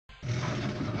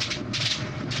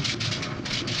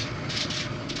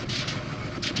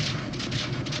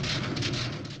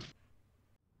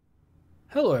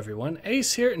Hello everyone,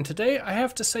 Ace here, and today I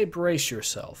have to say brace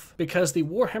yourself, because the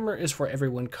Warhammer is for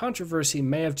everyone controversy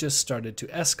may have just started to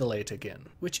escalate again,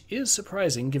 which is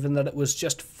surprising given that it was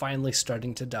just finally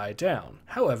starting to die down.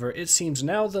 However, it seems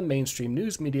now the mainstream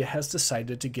news media has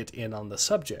decided to get in on the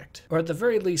subject, or at the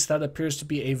very least that appears to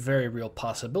be a very real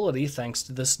possibility thanks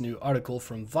to this new article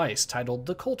from Vice titled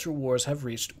 "The Culture Wars Have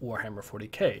Reached Warhammer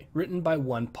 40K, written by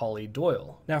one Polly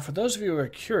Doyle. Now for those of you who are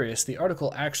curious, the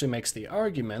article actually makes the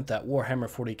argument that Warhammer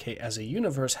 40K as a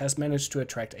universe has managed to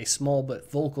attract a small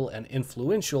but vocal and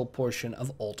influential portion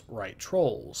of alt-right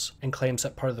trolls, and claims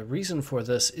that part of the reason for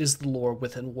this is the lore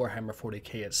within Warhammer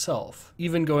 40K itself,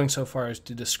 even going so far as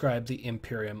to describe the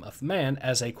Imperium of Man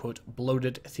as a quote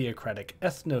bloated theocratic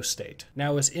ethno-state.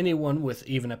 Now as anyone with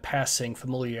even a passing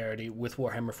familiarity with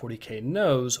Warhammer 40K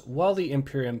knows, while the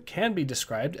Imperium can be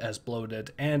described as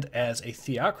bloated and as a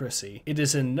theocracy, it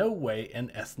is in no way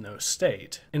an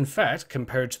ethno-state. In fact,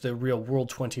 compared to the real world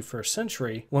 21st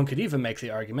century, one could even make the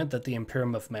argument that the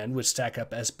Imperium of Man would stack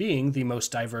up as being the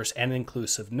most diverse and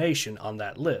inclusive nation on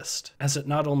that list, as it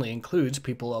not only includes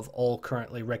people of all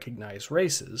currently recognized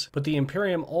races, but the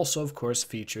Imperium also of course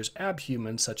features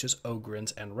abhumans such as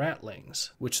ogrins and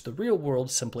ratlings, which the real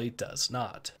world simply does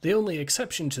not. The only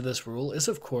exception to this rule is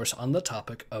of course on the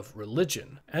topic of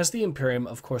religion, as the Imperium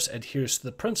of course adheres to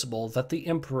the principle that the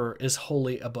Emperor is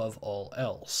wholly above all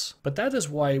else. But that is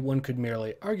why one could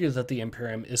merely argue that the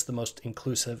Imperium is the most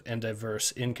inclusive and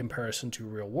diverse in comparison to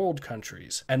real-world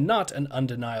countries, and not an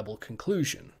undeniable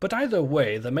conclusion. But either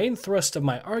way, the main thrust of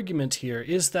my argument here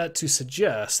is that to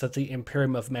suggest that the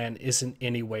Imperium of Man is in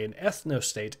any way an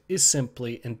ethno-state is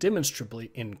simply and demonstrably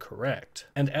incorrect.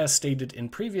 And as stated in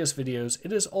previous videos,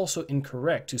 it is also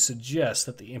incorrect to suggest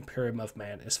that the Imperium of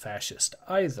Man is fascist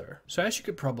either. So as you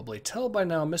could probably tell by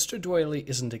now, Mr. Doyley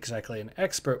isn't exactly an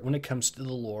expert when it comes to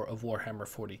the lore of Warhammer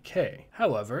 40k.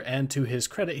 However, and to his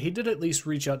credit, he did at least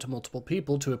reach out to multiple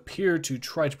people to appear to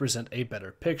try to present a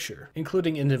better picture,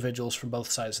 including individuals from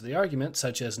both sides of the argument,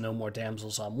 such as No More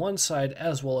Damsels on one side,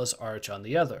 as well as Arch on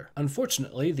the other.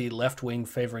 Unfortunately, the left-wing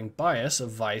favoring bias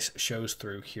of Vice shows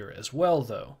through here as well,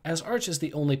 though, as Arch is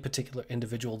the only particular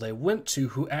individual they went to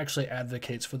who actually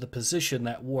advocates for the position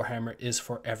that Warhammer is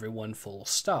for everyone full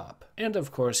stop. And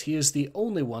of course, he is the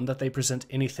only one that they present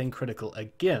anything critical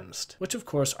against, which of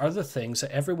course are the things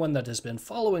that everyone that has been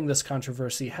following this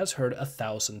controversy has heard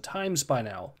 1,000 times by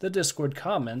now: the Discord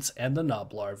comments and the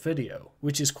Noblar video,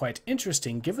 which is quite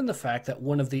interesting given the fact that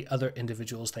one of the other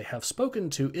individuals they have spoken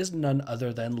to is none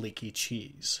other than Leaky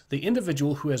Cheese, the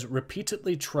individual who has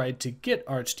repeatedly tried to get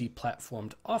Arch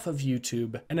deplatformed off of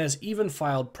YouTube and has even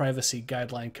filed privacy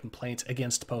guideline complaints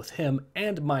against both him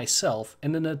and myself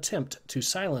in an attempt to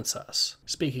silence us.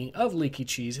 Speaking of Leaky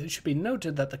Cheese, it should be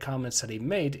noted that the comments that he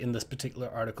made in this particular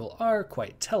article are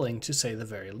quite telling, to say the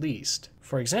very least.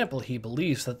 For example, he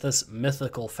believes that this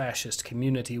mythical fascist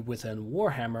community within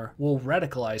Warhammer will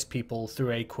radicalize people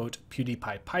through a quote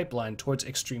PewDiePie pipeline towards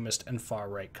extremist and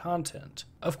far-right content.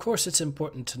 Of course, it's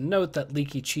important to note that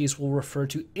Leaky Cheese will refer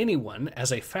to anyone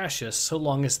as a fascist so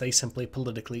long as they simply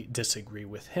politically disagree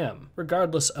with him,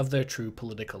 regardless of their true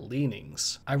political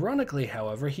leanings. Ironically,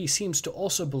 however, he seems to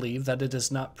also believe that it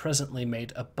is not presently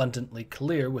made abundantly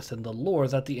clear within the lore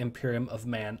that the Imperium of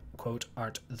Man, quote,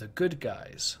 aren't the good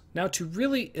guys. Now, to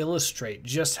really illustrate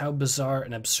just how bizarre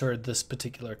and absurd this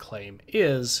particular claim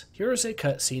is, here is a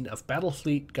cutscene of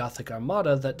Battlefleet Gothic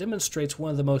Armada that demonstrates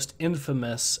one of the most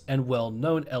infamous and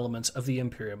well-known elements of the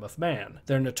Imperium of Man,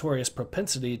 their notorious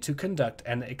propensity to conduct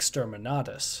an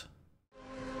exterminatus.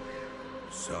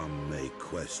 Some may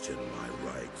question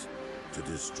my right to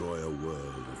destroy a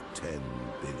world of 10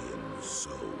 billion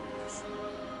souls,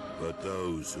 but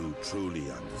those who truly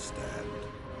understand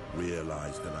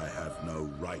realize that I have no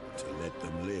right to let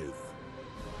them live.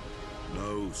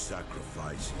 No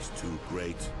sacrifice is too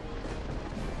great,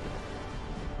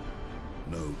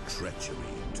 no treachery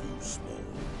too small.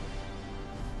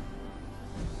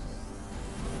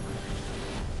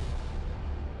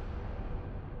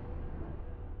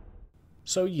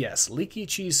 So yes, Leaky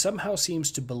Cheese somehow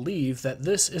seems to believe that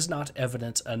this is not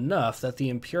evidence enough that the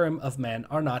Imperium of Man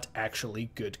are not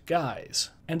actually good guys.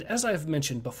 And as I've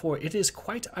mentioned before, it is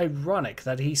quite ironic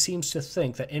that he seems to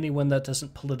think that anyone that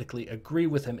doesn't politically agree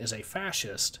with him is a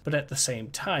fascist, but at the same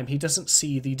time he doesn't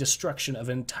see the destruction of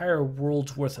entire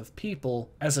worlds worth of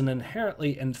people as an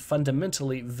inherently and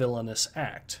fundamentally villainous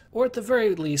act, or at the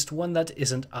very least one that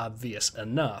isn't obvious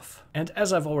enough. And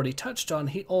as I've already touched on,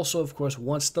 he also of course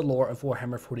wants the lore of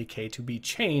Warhammer 40k to be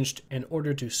changed in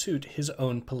order to suit his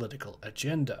own political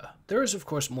agenda. There is of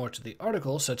course more to the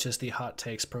article, such as the hot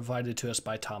takes provided to us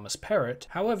by Thomas Parrott.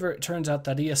 However, it turns out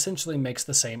that he essentially makes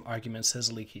the same arguments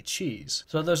as Leaky Cheese,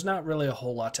 so there's not really a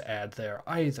whole lot to add there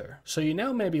either. So you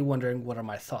now may be wondering, what are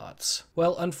my thoughts?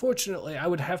 Well, unfortunately, I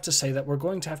would have to say that we're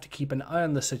going to have to keep an eye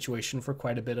on the situation for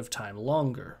quite a bit of time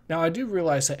longer. Now, I do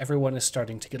realize that everyone is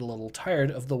starting to get a little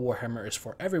tired of the Warhammer is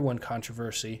for everyone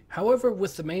controversy. However,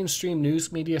 with the mainstream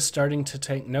news media starting to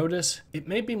take notice, it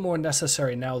may be more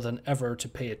necessary now than ever to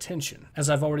pay attention. As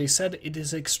I've already said, it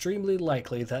is extremely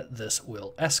likely that this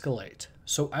will escalate.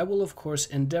 So I will of course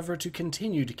endeavor to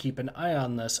continue to keep an eye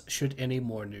on this should any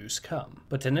more news come.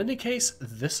 But in any case,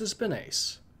 this has been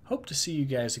Ace. Hope to see you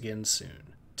guys again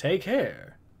soon. Take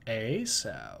care. Ace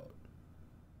out.